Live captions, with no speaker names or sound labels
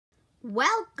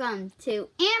Welcome to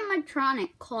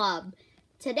Animatronic Club.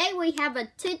 Today we have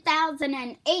a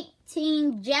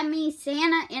 2018 Gemmy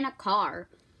Santa in a car.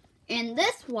 And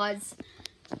this was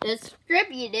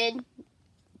distributed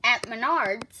at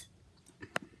Menards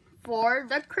for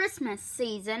the Christmas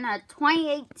season of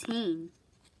 2018.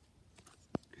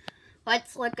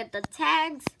 Let's look at the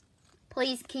tags.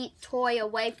 Please keep toy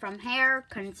away from hair,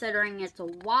 considering it's a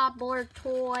Wobbler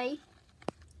toy.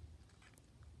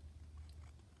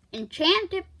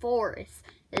 Enchanted Forest,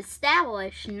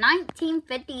 established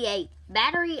 1958,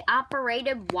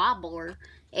 battery-operated Wobbler,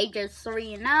 ages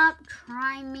 3 and up,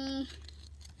 try me.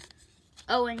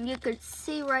 Oh, and you can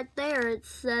see right there, it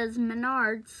says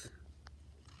Menards.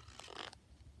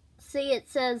 See, it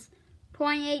says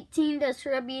 2018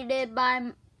 distributed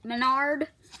by Menard.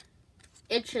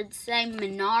 It should say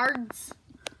Menards.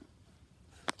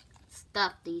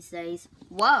 Stuff these days.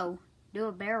 Whoa, do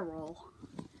a barrel roll.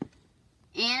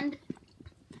 And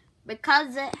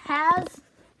because it has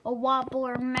a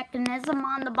Wobbler mechanism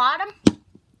on the bottom,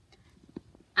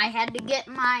 I had to get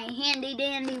my handy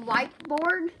dandy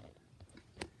whiteboard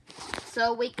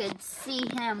so we could see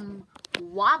him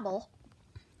wobble.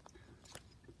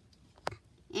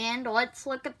 And let's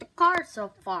look at the car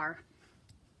so far.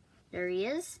 There he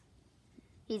is.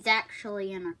 He's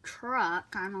actually in a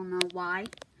truck. I don't know why,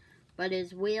 but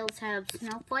his wheels have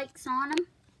snowflakes on them.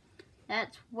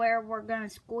 That's where we're going to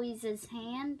squeeze his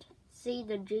hand. See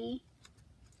the G?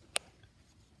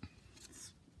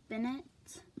 Spin it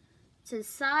to the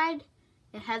side.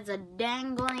 It has a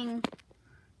dangling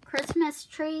Christmas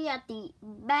tree at the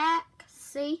back.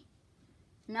 See?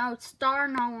 No star,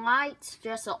 no lights,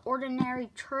 just an ordinary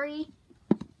tree.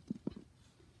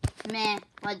 Meh,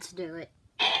 let's do it.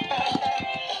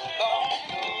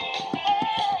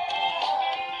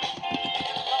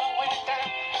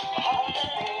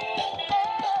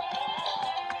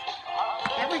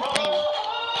 Everything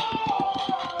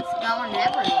is going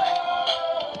everywhere.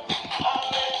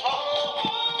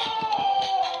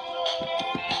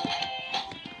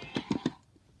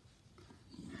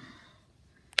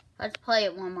 Let's play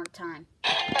it one more time.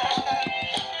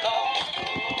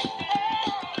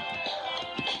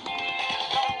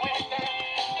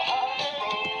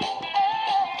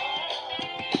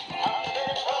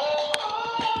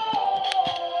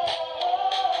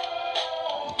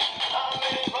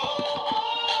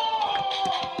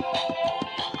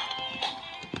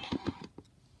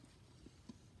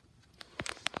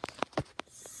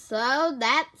 So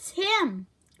that's him.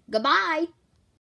 Goodbye.